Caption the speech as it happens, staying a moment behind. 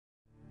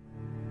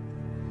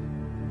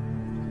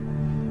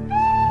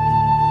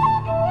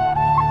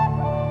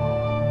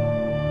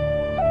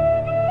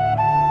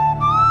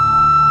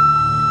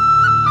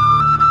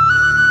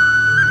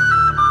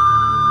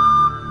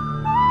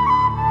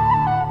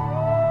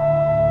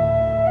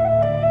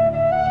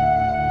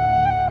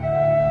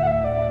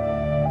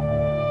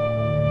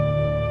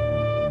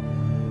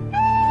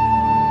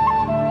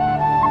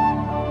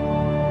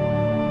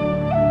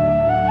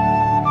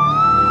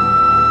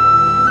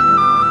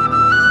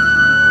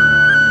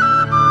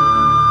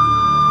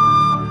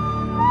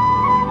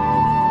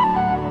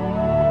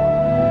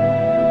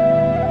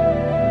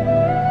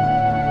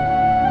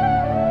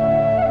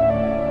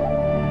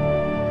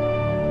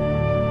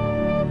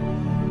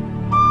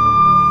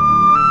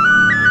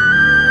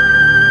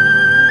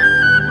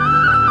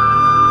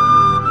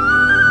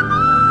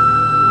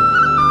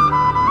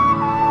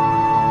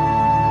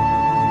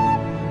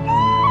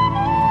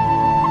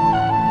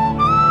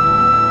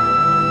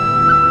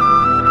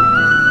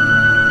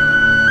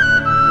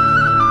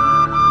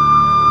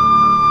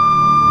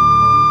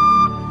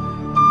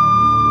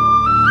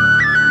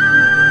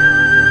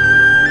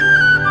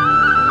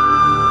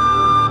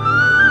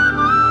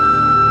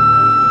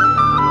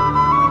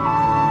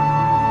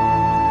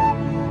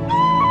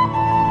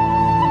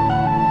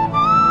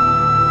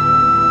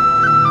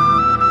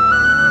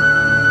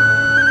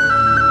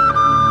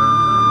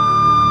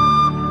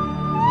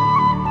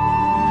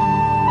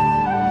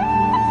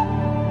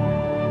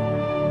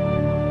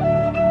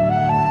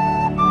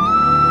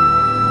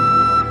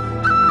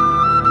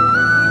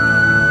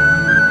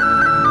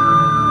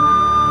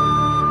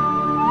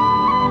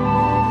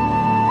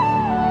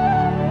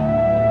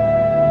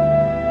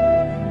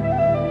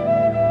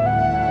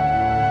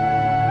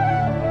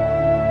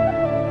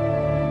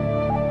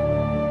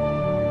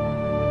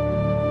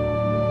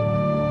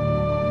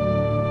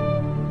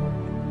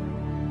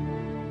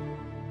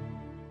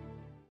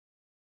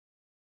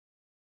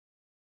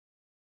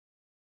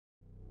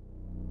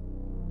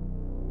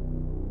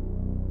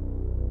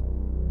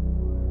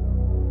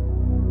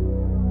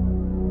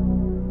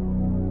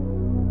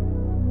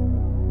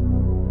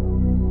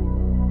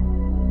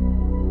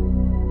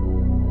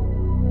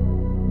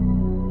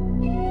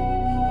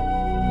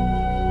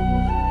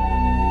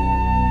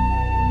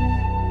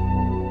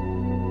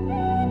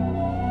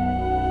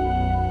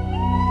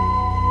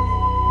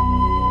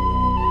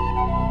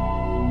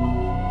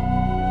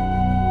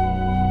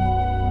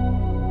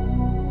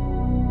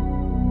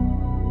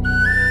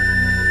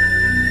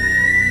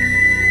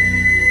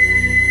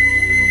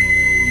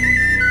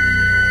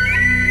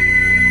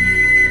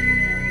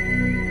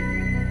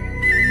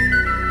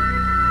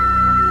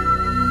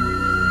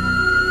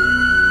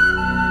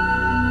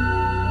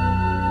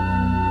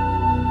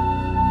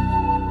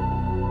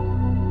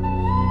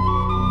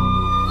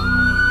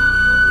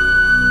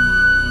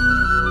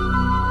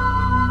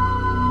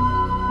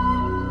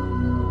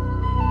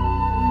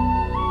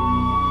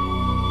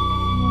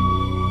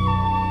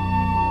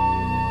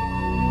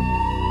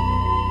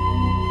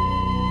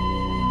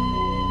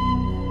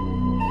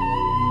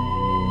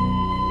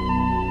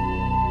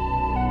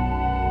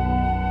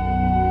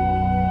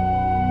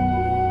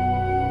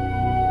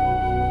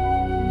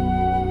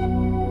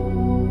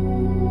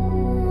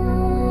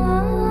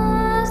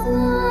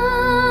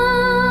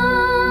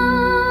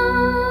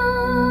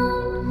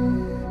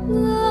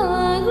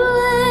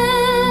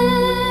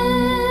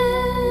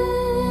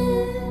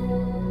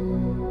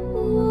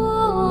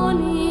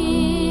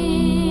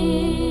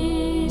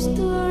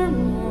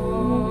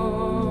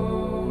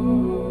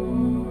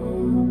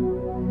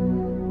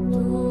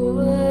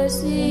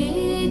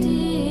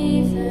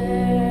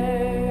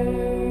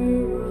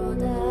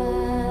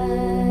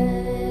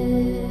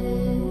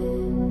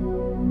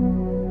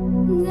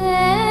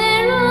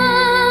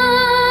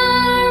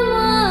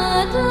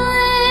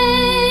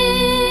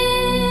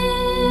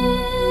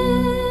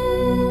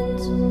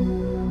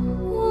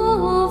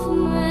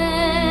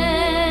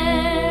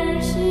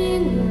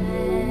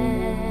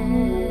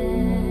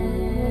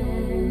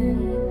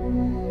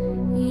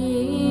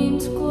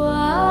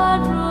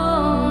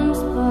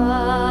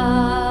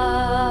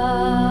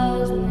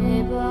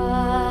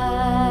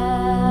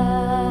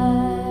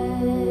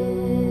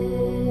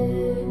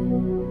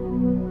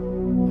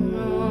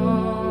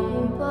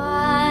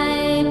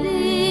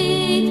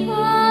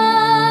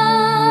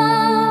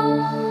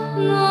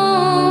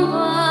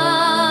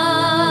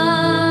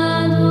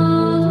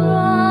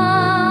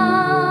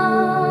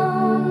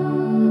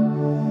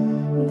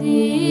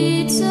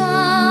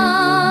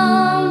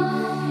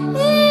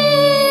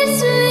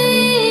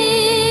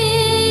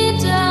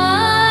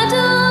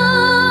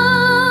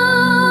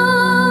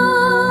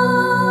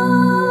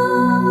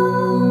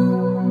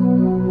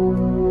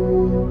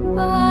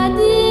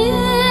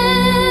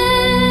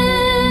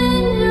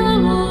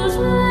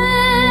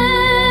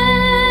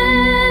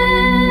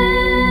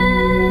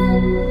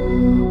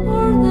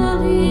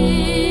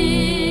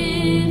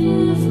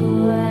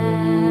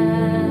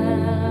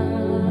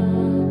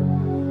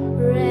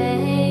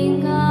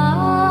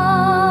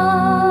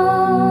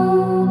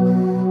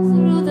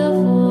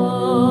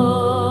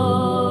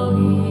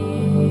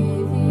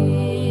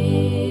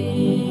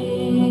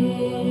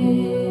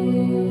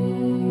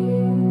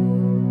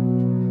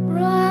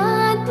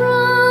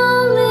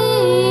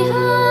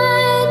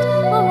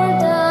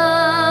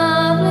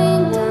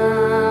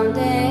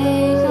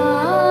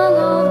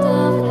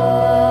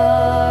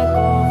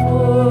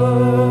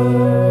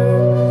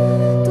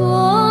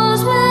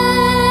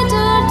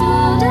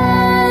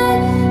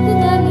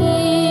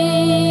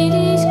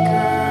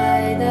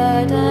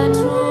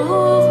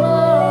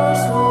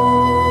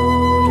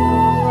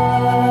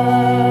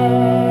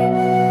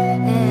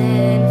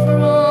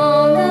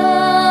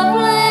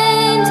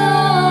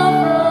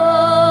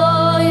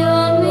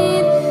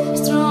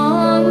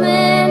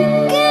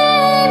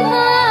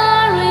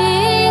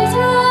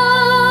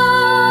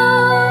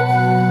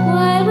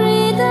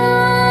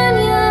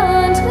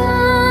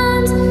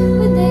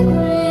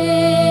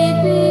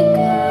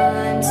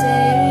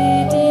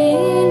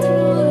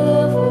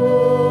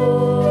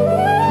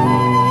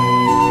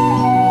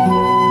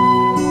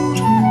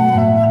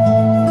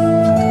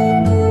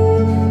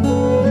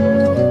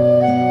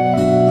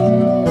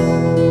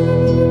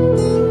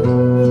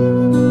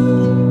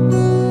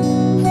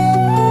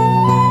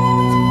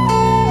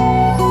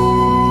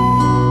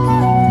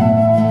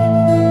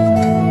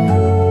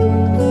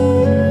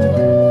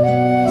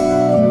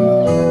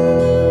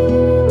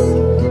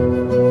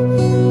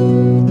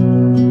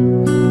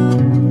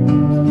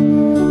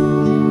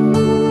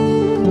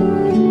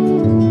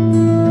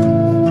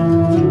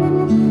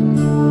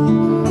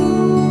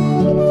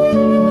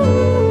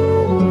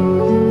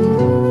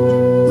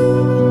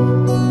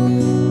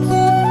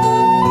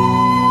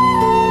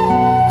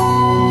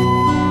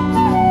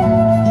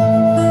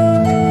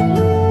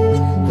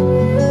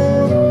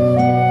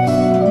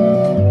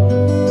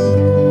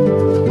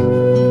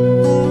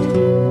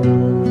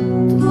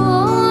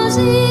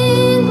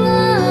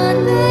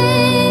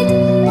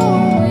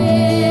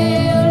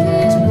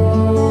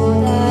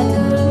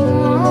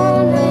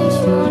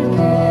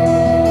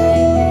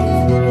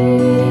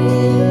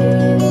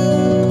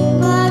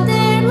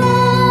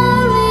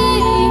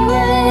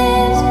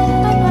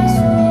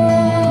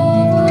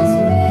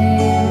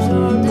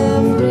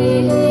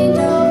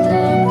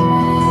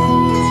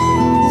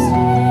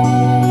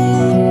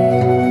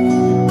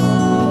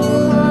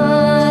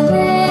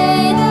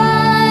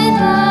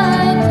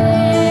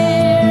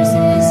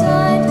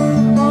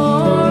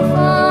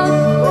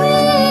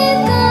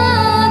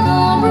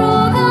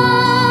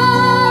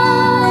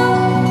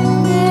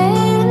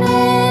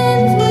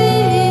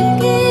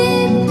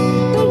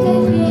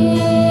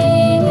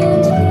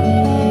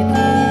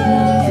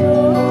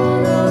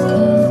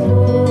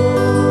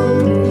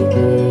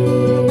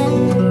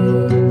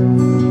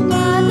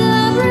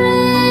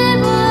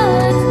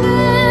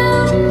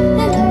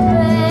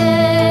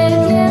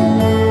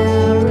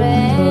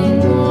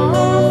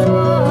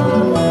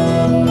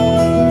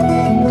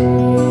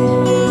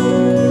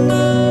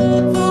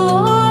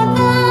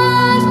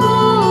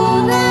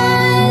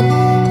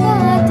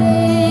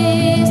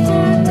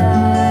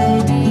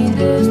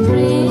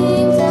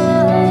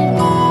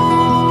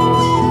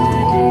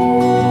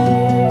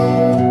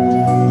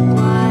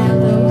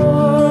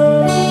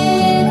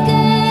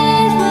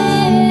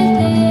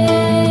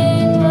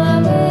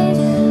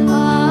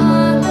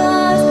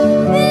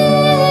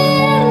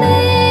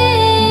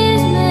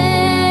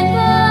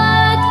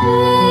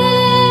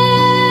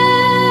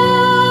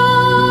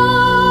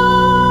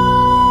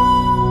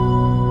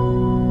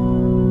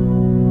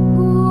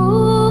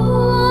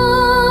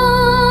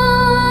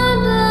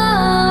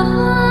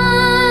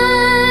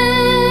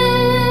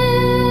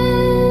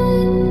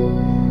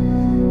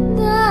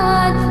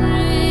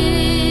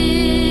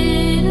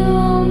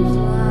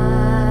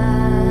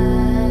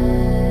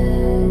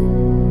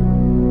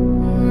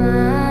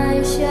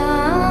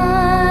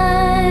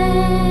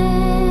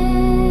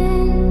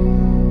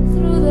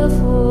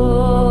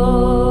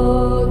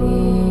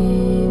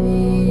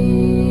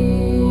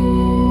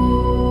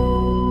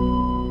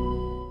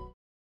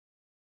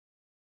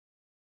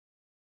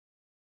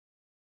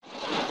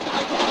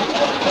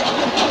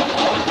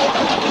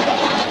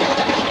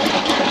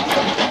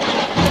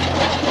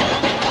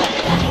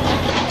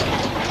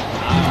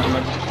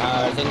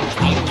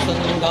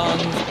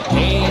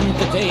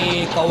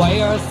take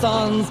away our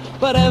sons,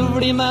 but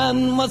every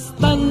man must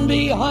stand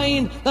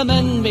behind the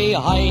men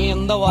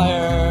behind the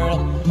wire.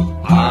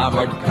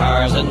 Armoured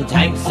cars and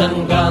tanks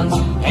and guns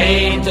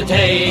came to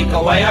take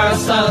away our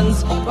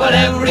sons, but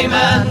every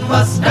man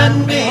must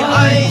stand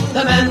behind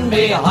the men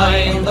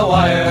behind the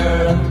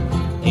wire.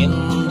 In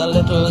the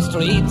little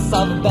streets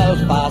of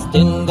Belfast,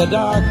 in the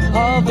dark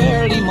of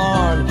early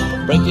morn,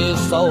 British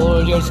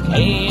soldiers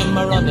came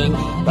a-running,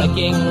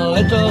 breaking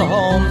little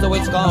homes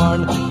with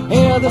scorn.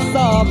 Hear the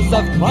sobs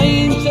of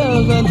crying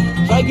children,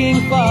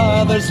 dragging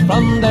fathers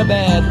from their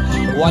bed.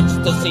 Watch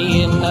the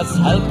scene as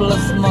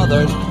helpless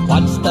mothers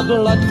watch the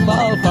blood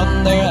fall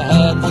from their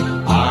heads.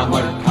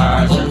 Armoured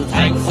cars and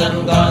tanks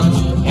and guns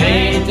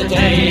came to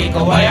take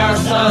away our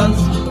sons,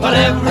 but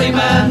every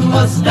man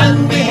must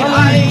stand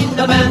behind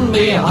the men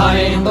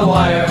behind the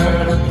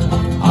wire.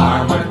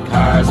 Armoured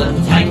cars and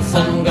tanks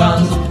and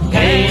guns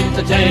came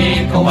to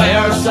take away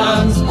our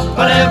sons,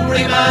 but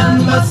every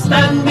man must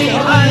stand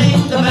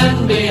behind the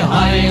men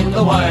behind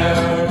the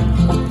wire.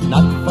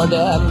 Not for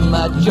them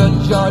a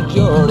judge or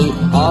jury,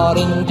 or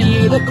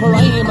indeed a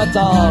crime at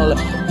all.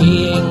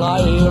 Being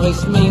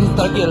Irish means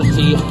they're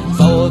guilty,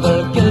 so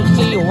they're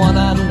guilty one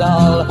and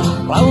all.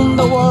 Round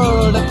the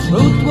world the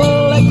truth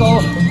will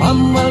echo,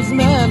 Cromwell's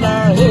men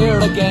are here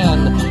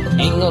again.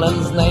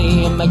 England's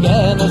name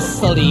again is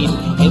sullied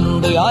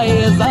in the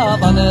eyes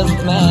of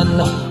honest men.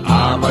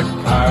 Armoured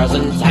cars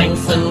and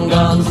tanks and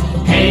guns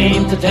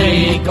came to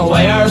take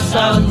away our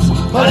sons,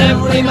 but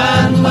every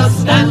man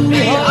must stand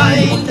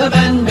behind the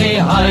men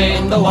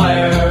behind the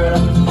wire.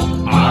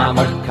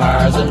 Armoured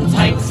cars and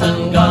tanks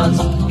and guns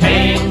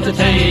came to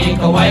take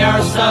away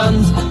our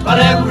sons, but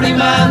every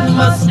man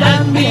must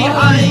stand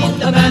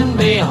behind the men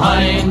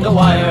behind the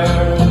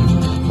wire.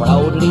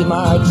 Proudly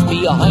march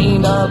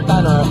behind our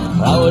banner,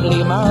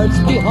 proudly march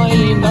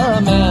behind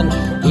our men.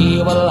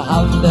 We will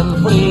have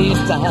them free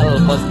to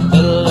help us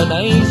build a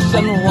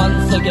nation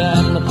once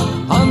again.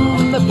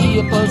 On the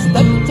people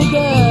step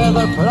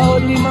together,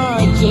 proudly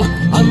marching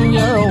on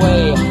your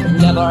way.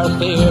 Never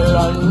fear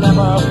or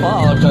never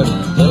falter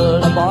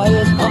till the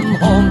boys come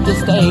home to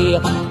stay.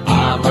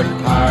 Armoured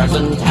cars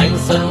and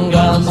tanks and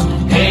guns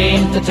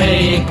came to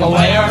take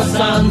away our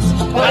sons,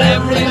 but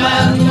every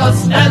man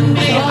must stand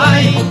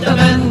behind the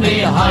men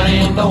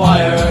behind the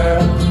wire.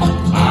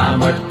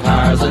 Armoured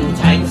cars and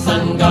tanks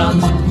and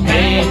guns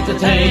came to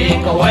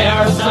take away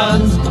our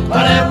sons,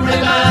 but every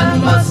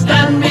man must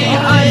stand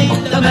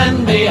behind the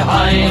men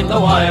behind the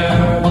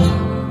wire.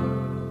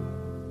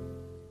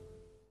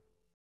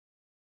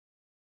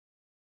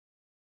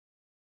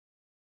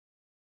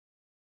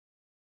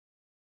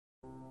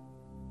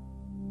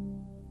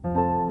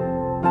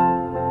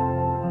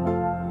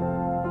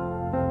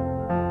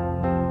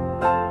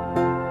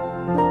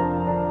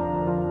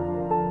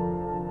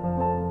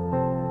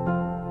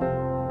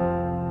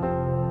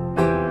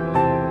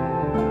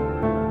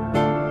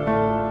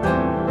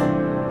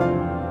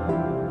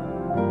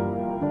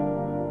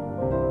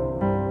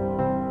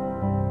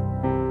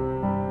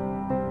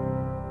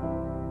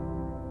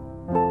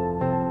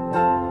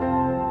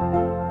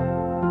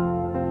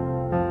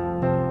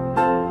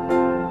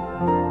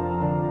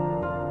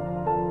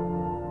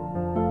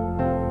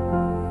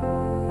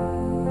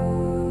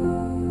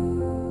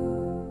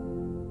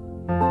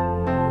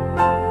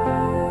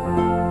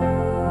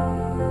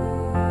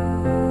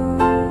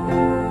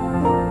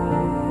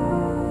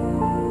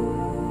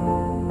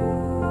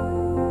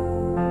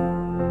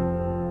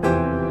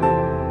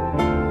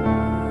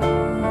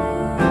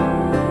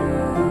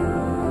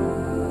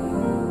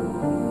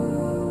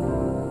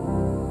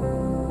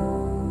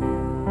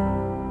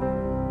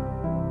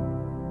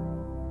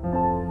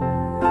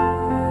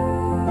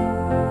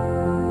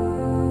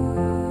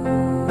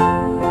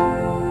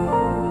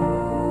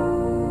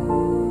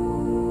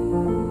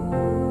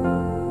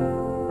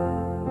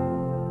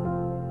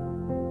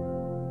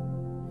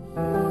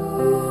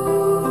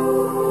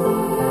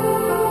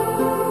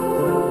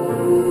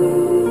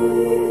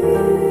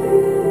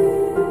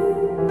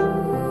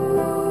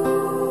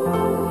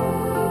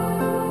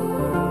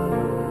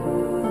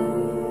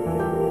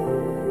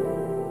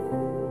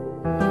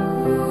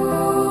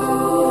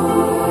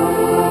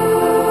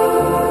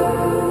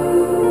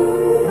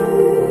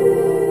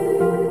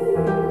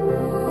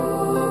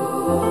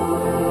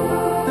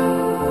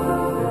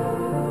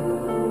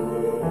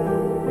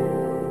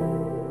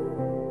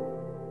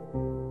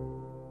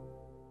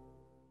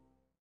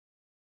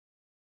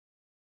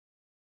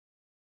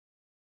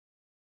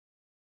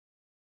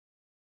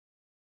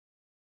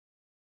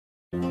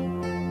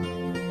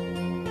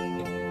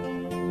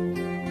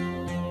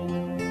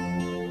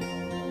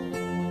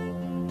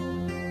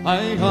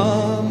 I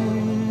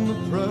am a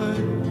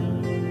proud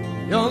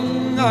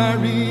young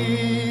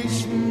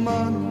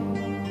Irishman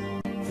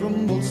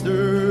from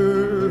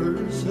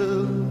Ulster's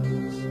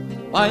hills.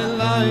 My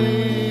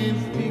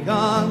life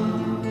began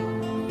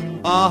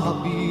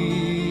a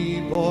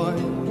wee boy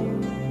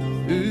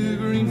through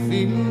green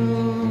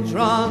fields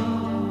ran,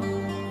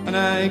 and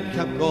I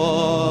kept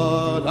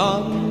God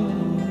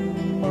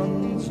on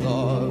man's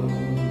laws.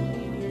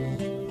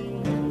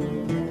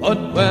 But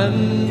when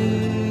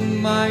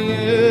my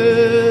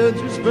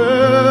age was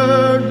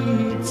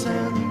barely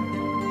 10,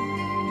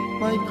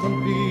 my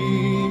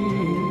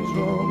country's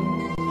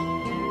wrongs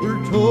were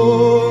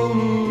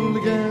told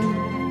again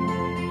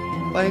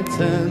by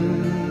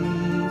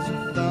tens of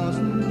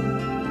thousands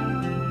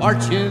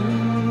marching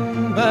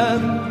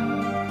band,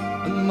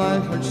 and my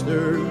heart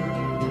stirred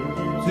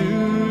to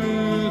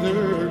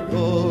their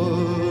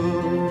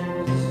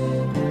cause.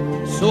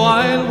 So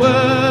I'll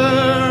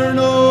wear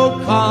no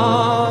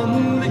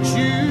convict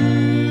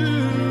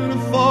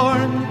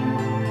uniform,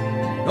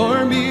 nor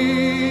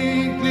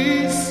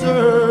meekly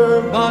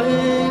serve my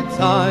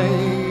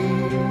time.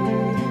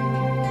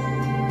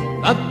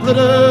 That blood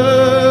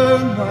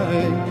of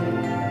mine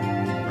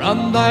from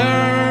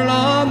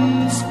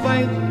Ireland's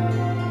fight,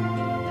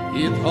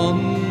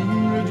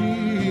 800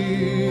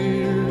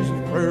 years of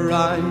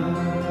crime.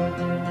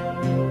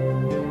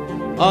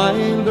 I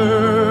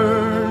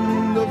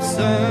learned of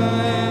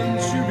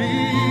centuries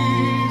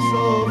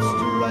of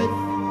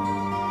strife,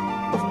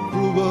 of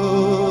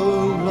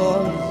cruel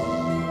laws,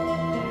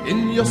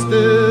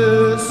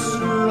 injustice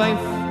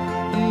rife,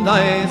 and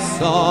I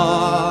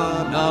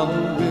saw now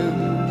in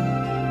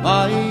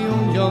my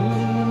own young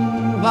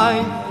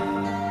life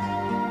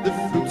the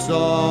fruits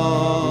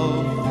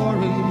of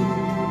foreign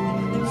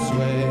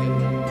sway.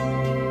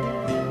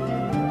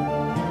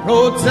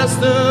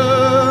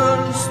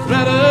 Protesters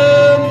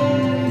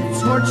threatened,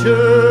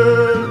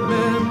 tortured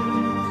men,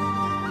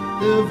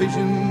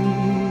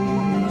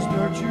 divisions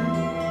nurtured,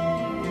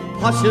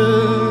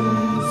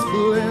 passions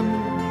flame,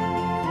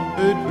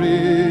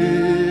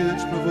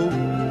 outrage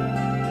provoked,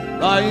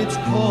 right's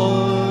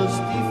cause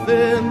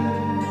defamed.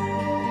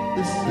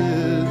 This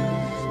is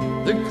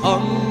the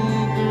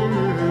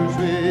conqueror's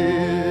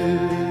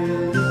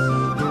race.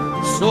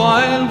 So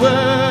I'll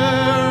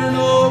wear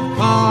no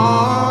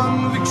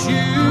convict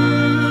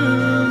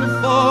uniform,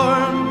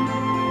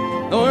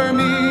 nor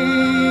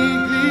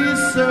meekly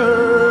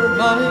serve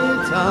my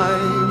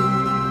time.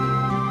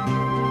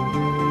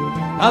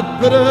 I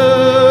put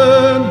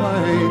in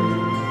mine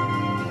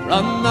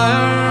from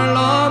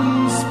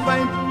Ireland's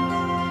fight,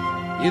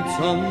 its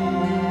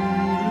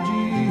 100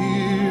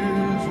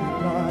 years of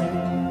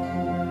pride.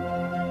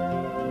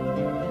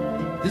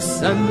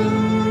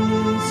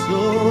 Descendants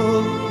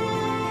of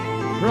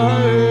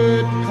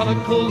proud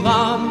conical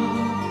land,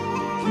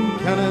 through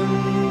cannon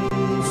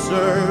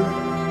serve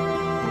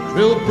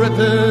cruel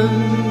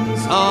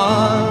Britain's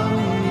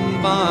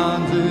unbounded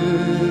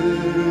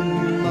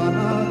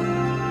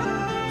monarchy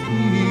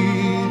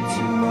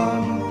to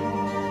run,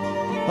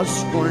 has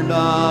scorned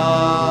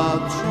our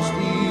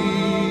trusty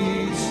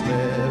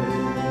slave.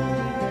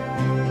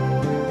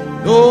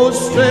 No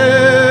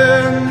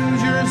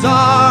strangers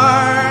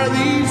are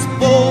these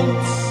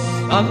bolts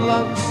and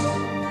locks,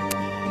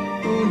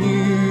 who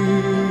knew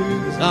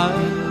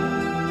design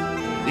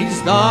these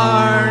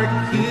dark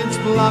kids'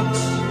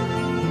 blocks.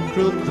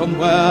 Cruel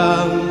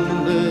Cromwell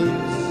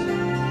lives,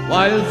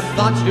 while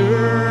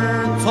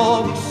Thatcher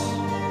talks,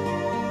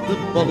 the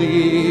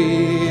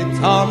bully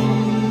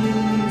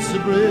Tom's a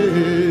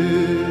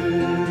brave.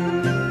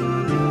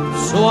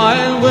 So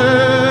I'll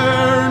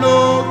wear no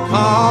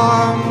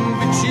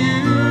convict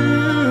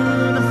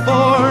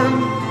uniform,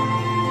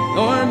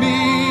 nor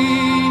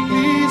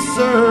meekly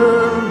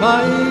serve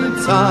my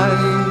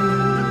time.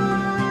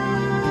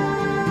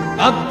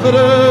 I put a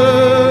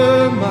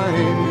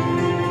mine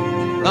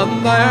from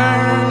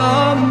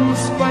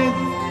Ireland's fight,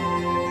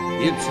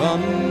 its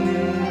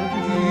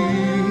 100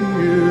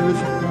 years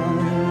of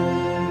crime.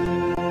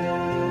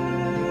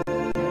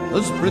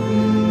 As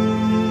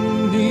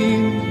Britain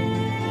need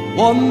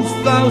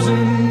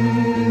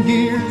 1,000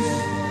 years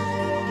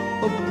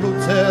of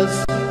protest,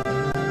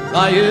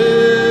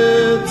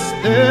 riots,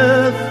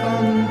 death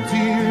and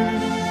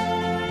tears,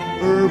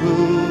 or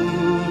will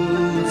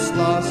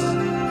lost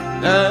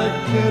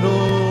decade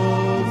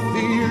of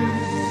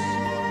fears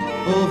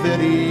of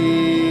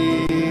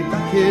any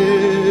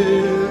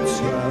decades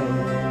round.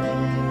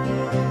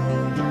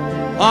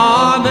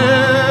 On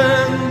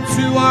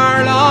into our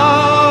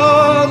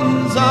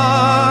lands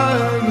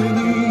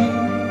agony,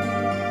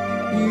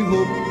 we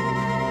hope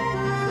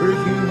for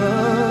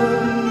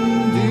human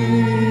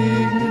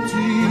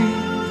dignity,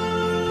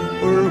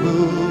 or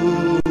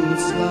will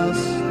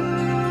last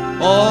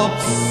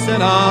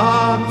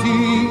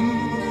obscenity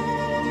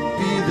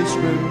be this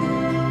room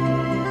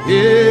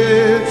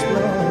its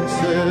black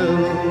sail.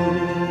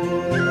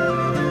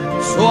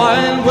 So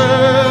I'll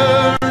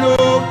wear no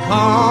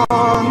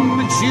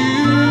convict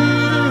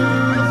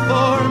uniform,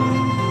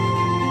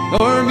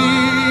 nor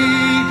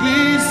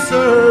meekly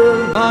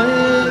serve my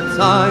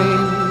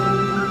time.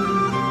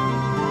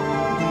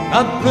 I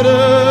put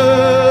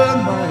in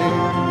my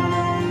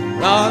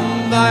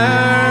round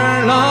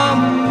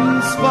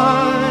Ireland's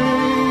spine.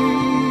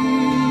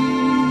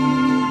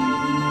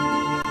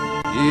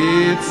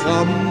 It's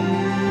 100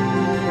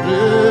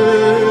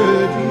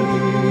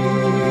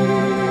 years.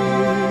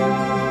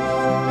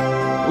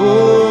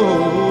 Oh,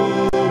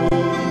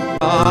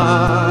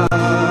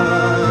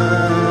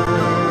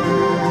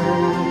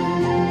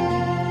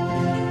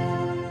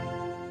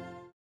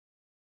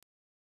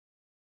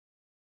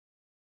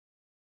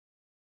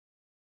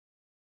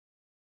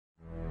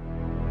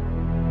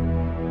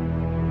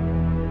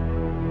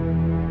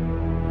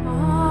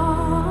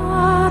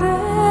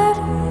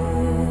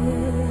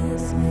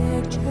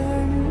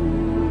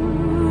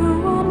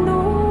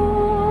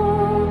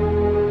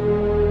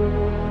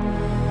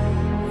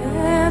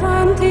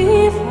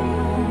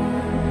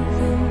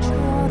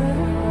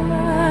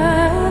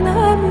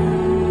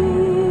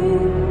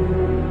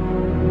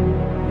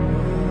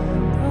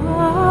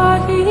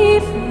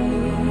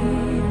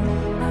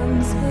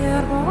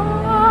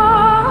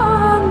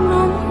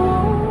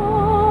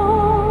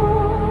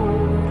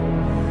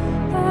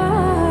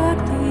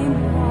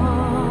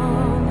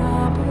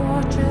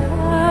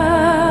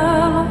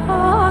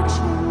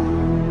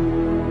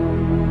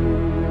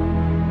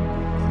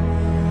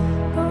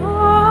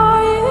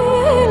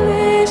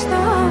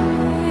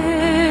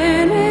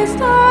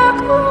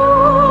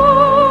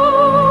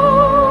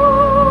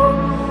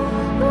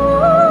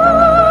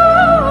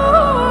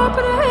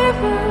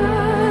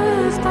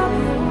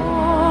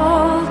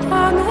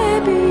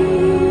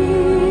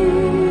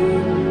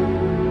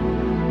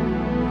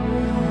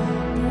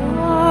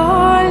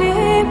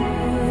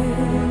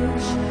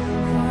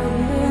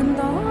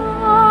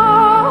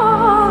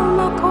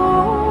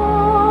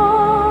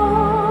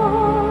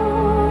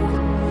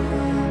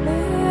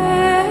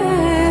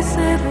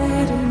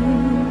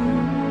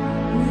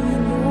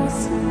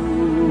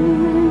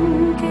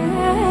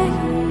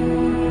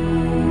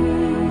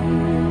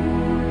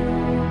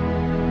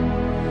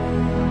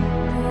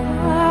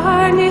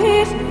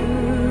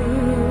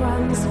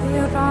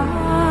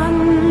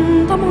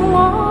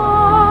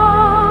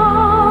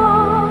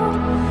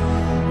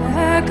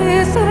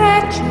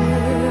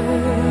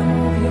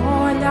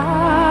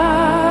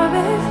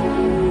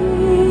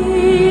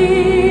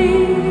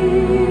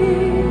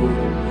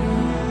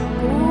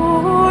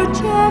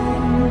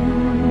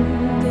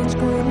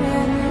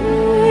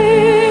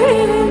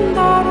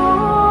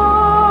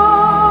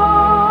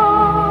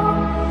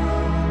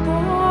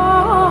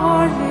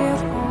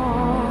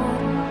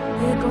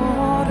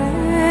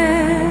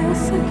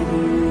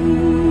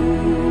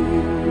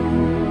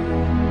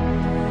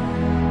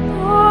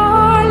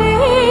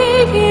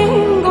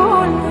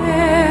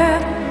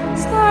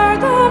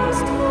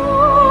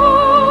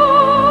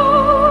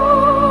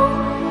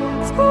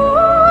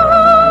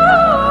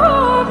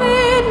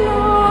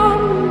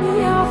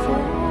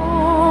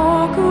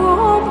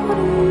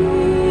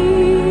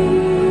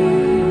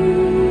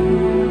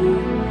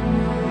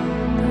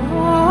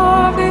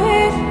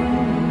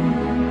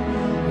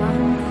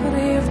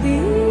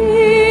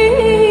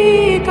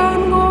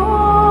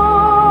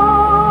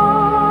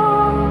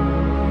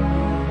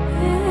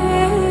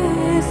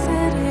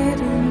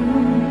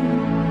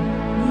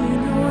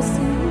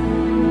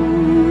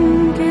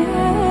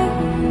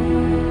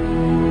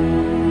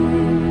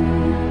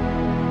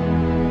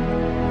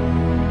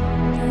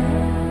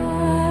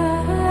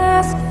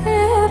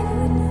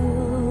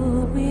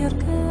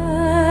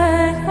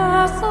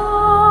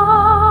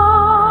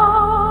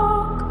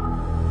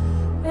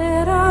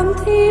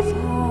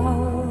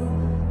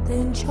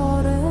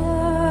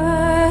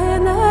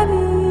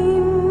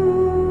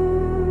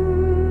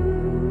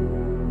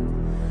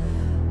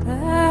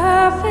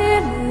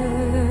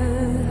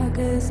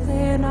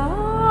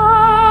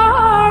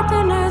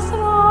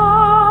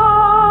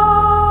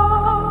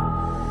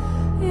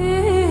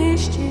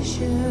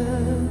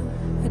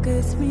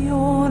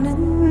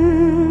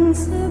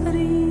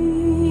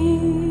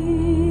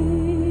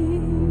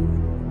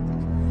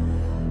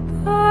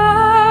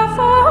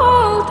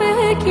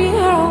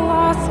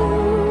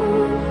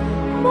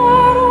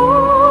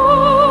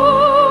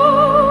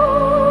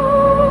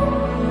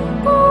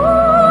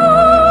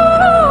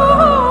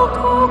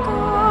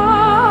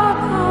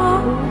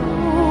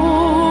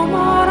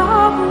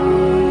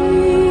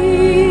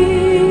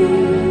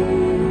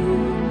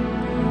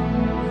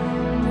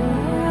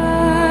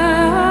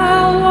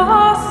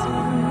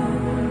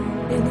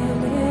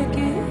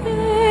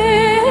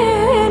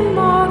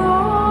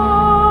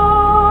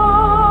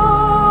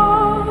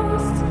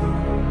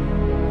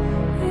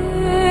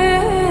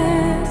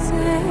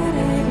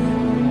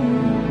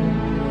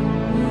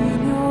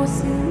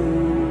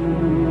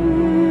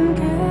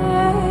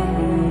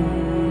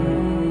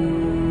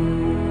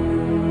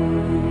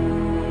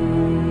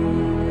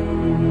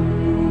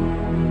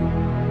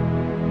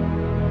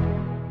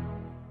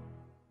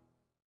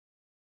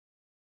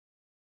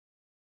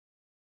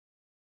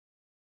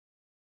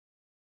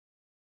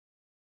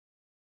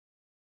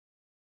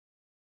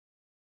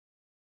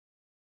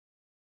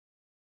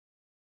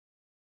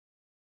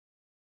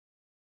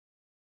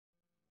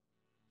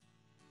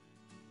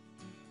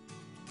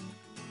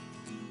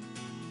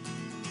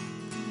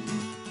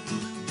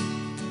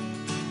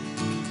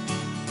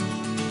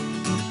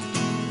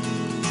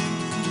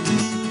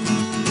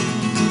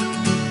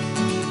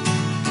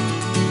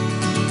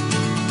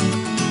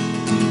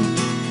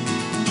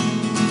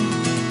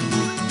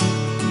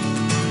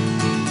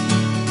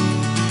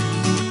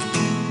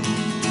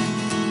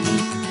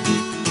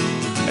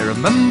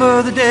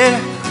 Remember the day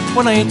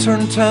when I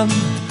turned 10,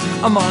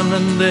 a man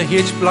in the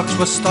H-blocks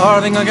was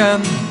starving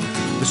again.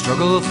 The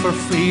struggle for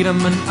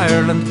freedom in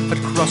Ireland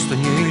had crossed a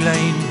new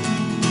line.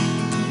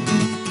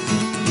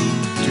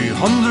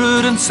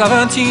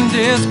 217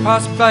 days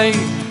passed by,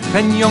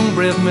 10 young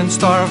brave men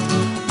starved.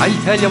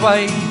 I'll tell you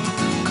why.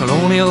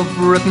 Colonial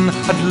Britain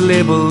had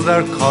labelled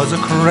their cause a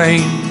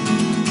crime.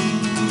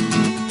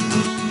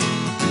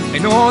 I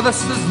know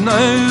this is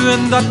now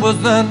and that was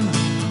then,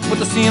 but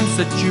the same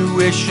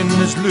situation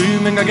is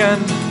looming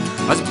again,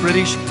 as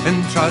British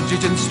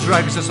intransigence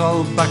drags us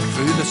all back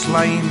through the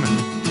slime.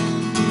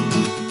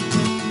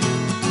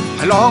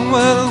 How long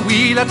will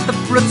we let the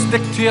Brits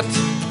dictate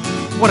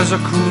what is a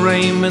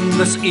crime in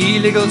this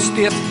illegal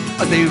state,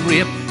 as they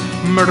rape,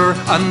 murder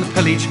and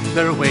pillage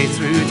their way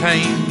through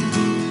time?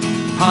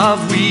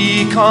 Have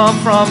we come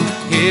from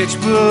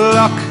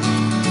H-block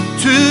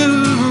to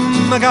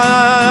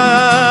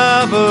Maghaberry?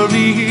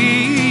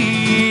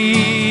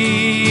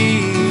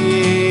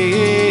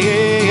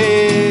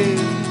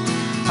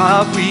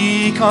 Have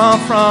we come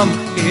from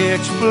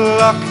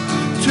H-block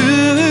to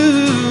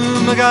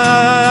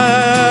Maghaberry?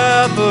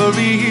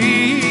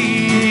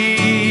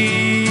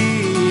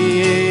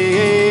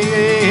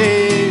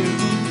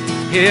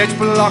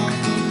 H-block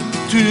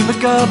to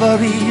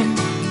Maghaberry,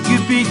 you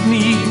beat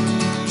me,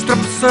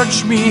 strip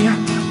search me,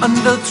 and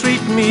they'll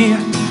treat me.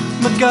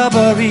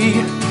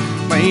 Maghaberry,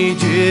 my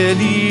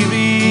daily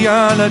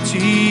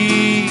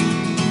reality.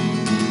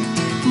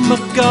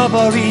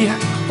 Maghaberry,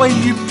 while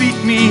you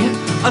beat me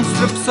and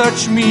strip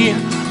search me,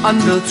 and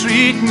they'll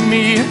treat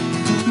me.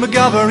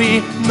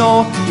 Maghaberry,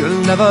 no,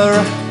 you'll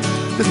never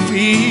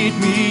defeat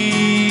me.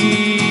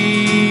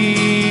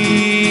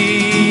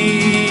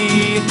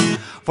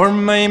 For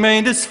my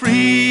mind is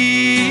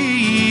free.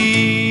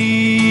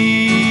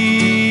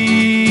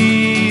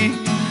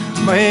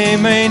 My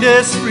mind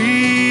is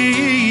free.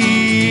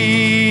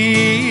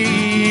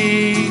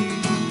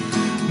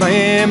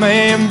 My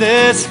mind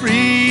is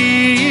free.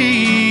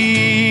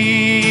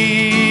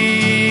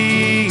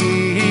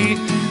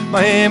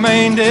 My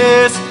mind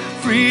is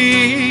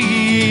free.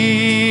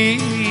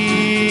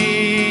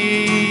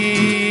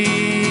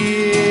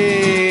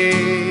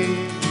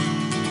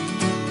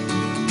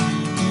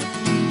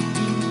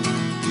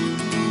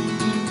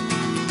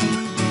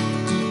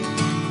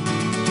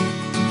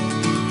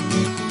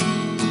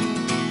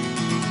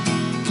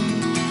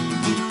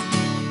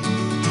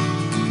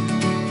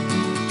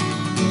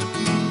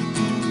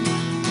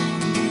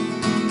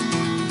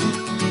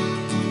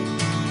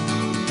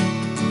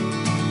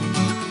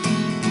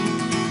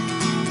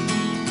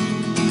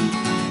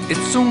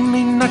 It's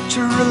only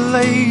natural,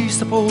 I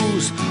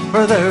suppose,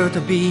 for there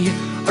to be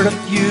a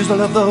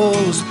refusal of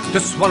those to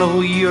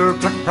swallow your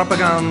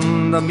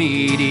propaganda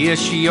media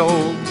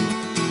show.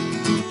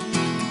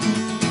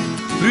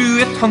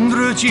 Through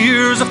 800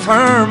 years of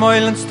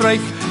turmoil and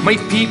strife, my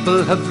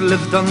people have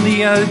lived on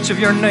the edge of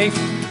your knife.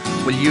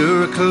 Will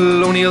your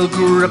colonial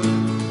grip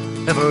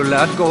ever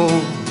let go?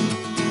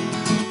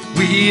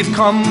 We've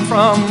come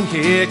from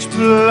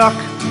H-block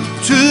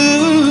to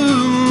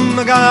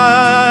Maghaberry.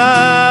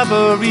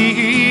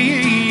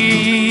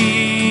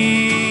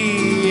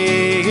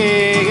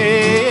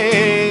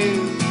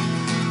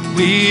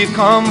 We've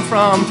come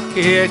from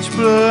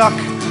H-block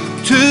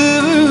to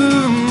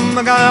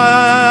Maghaberry.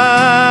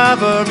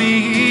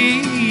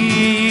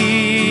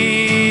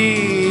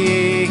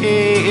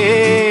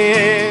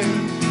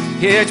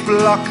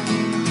 H-block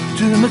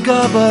To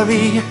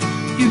McGabbery,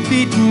 you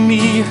beat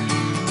me,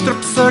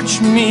 strip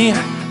search me,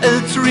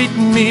 ill-treat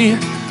me,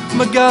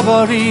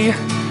 McGabbery,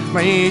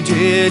 my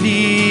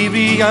daily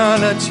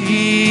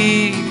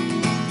reality.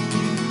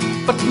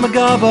 But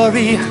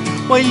McGabbery,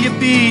 while you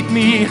beat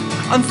me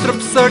and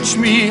strip search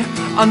me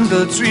and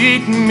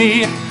ill-treat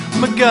me,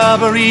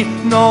 McGabbery,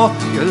 no,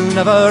 you'll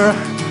never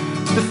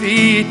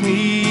defeat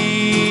me.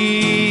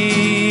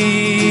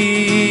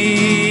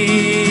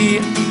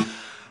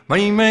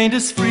 My mind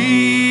is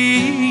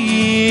free,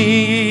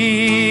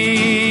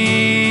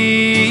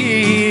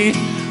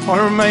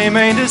 or my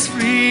mind is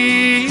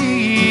free.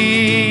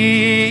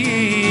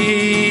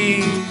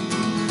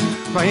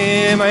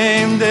 My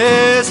mind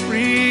is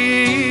free.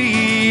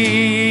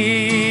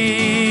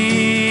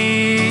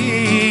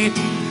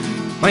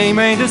 My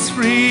mind is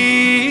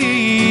free.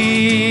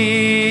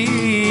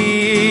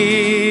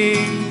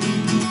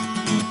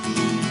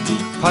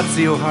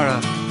 Patsy O'Hara,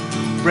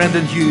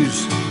 Brendan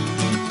Hughes,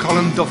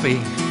 Colin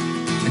Duffy,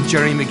 and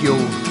Jerry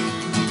McGill,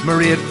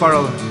 Mairead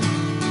Farrell,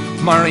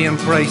 Marion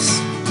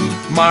Price,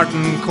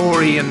 Martin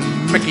Corey and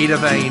Mickey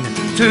Devine.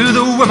 To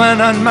the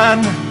women and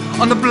men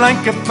on the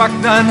blanket back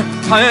then,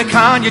 how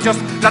can you just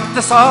let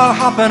this all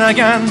happen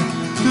again?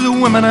 To the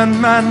women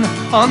and men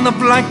on the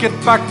blanket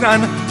back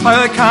then,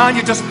 how can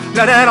you just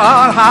let it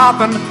all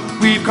happen?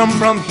 We've come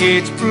from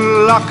H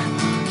Block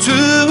to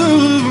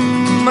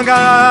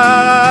McGabbery.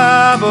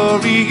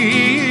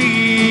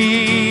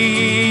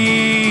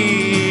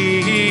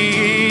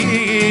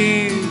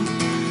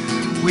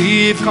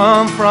 We've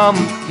come from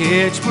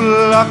H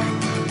Block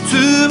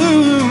to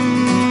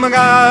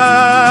McGabbery.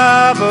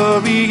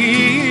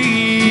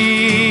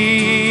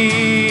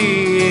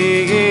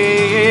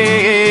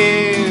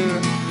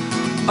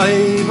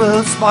 I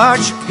will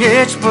sparch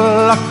H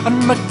Block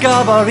and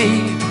McGabbery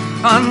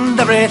and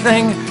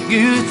everything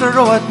you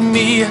throw at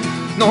me.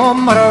 No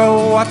matter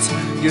what,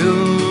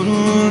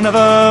 you'll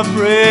never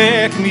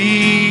break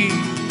me.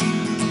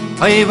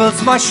 I will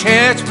smash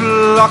H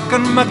Block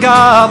and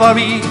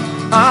McGabbery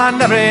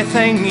and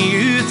everything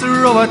you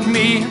throw at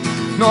me.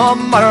 No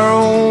matter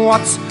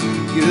what,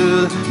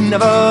 you'll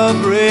never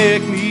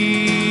break me.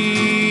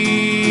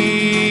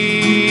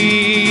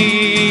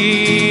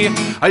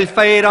 I'll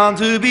fight on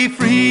to be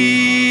free.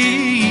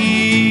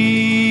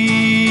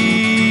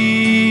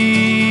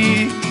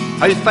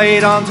 I'll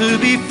fight on to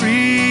be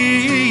free.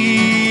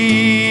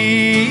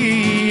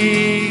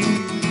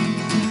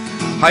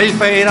 I'll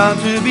fight on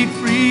to be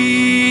free.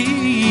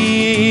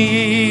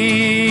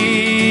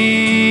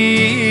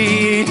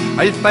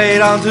 I'll fight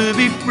on to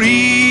be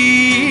free.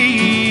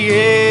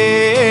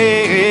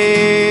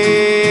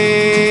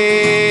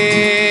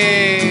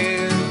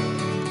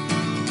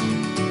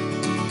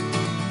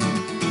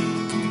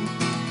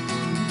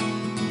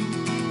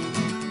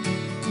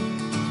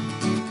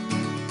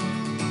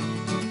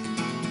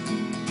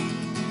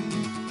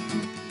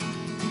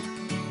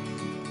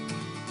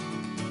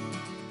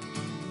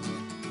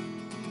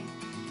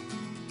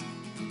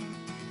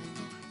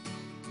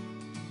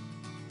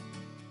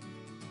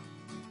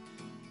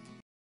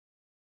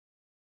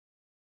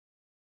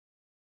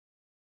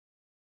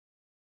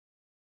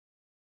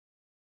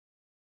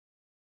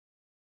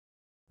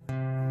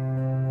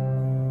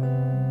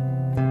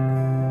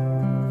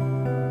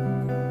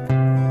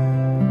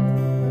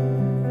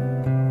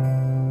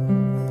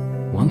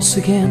 Once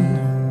again,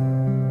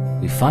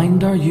 we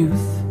find our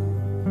youth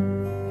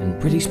in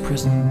British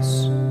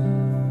prisons.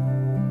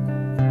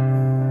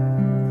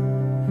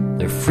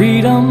 Their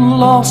freedom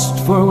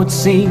lost for what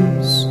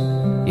seems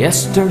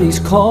yesterday's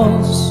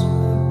cause.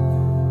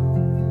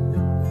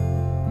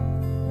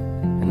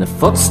 In the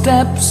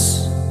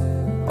footsteps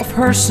of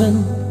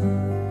Herson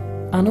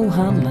and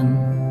O'Hanlon,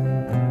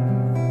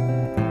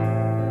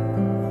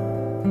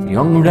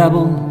 young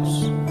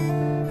rebels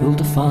who'll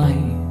defy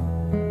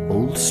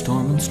old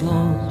Stormon's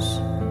laws.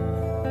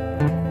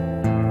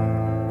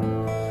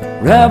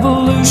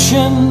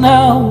 Revolution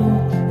now,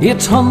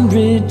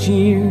 800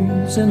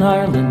 years in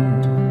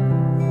Ireland.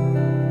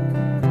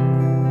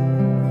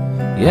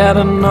 Yet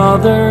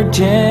another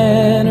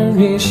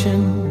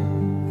generation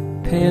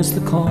pays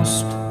the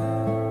cost.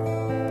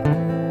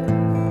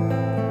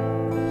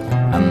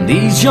 And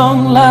these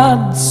young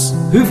lads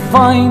who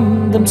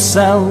find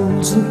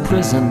themselves in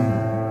prison,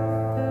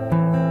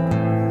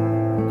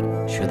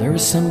 sure, they're a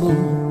symbol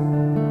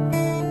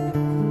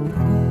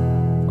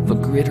of a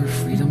greater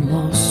freedom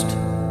lost.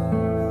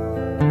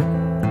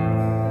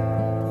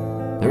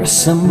 They're a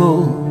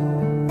symbol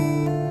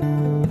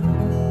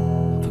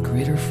of a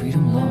greater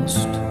freedom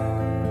lost.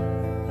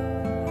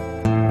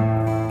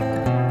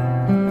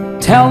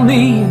 Tell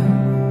me,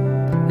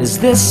 is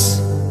this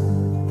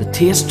the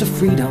taste of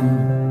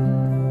freedom?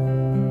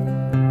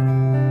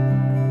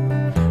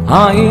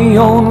 I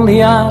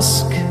only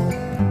ask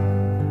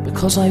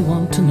because I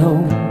want to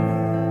know.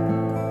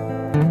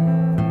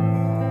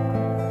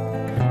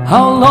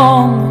 How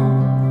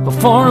long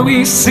before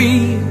we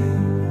see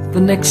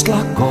the next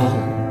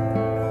Loughgall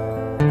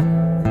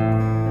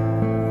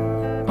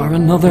or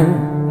another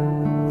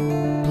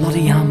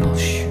bloody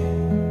ambush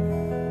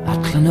at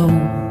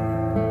Clonone?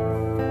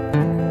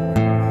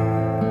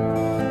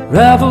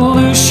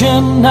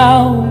 Revolution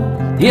now,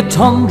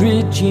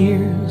 800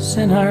 years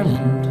in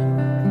Ireland.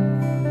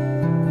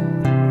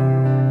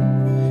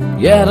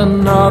 Yet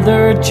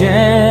another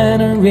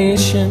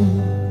generation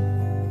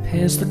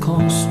pays the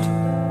cost.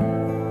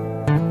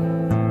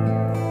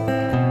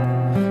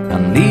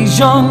 And these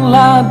young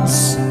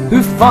lads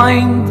who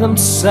find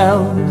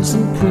themselves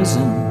in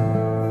prison,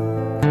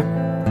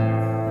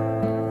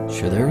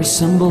 sure, they're a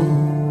symbol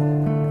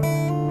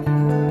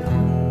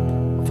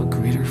of a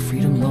greater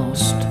freedom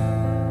lost.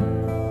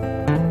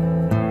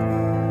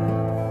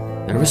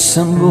 They're a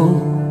symbol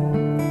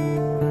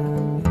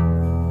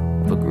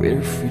of a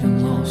greater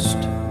freedom lost.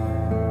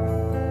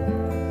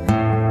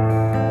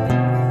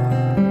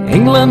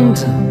 England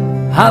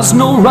has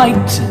no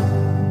right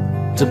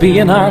to be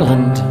in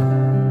Ireland.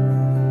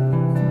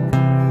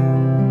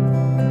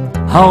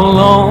 How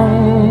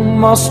long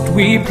must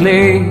we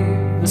play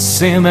the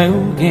same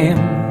old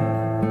game?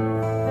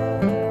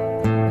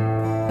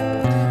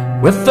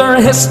 With our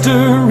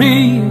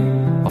history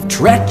of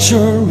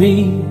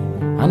treachery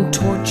and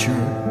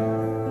torture,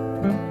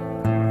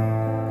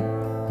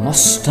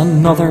 must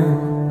another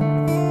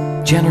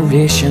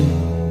generation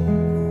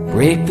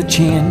break the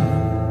chain?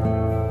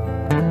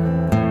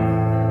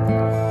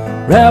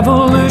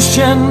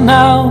 Revolution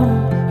now,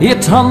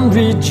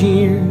 800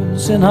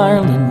 years in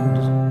Ireland.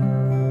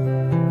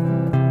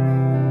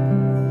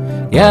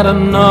 Yet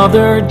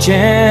another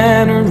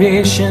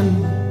generation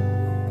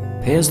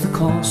pays the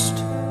cost.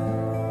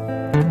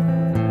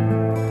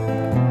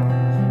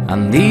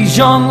 And these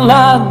young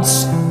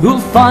lads who'll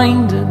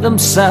find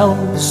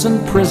themselves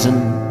in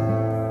prison,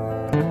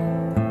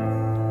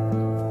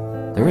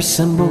 they're a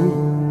symbol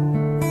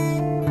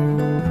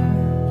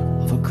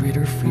of a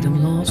greater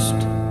freedom lost.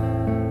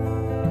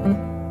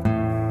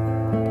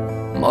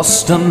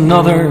 Must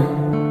another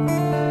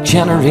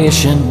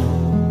generation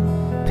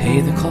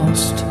pay the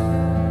cost?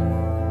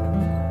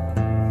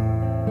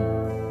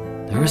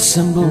 They're a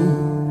symbol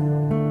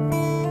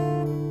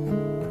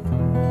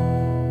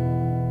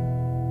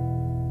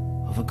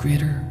of a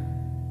greater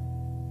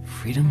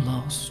freedom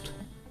lost.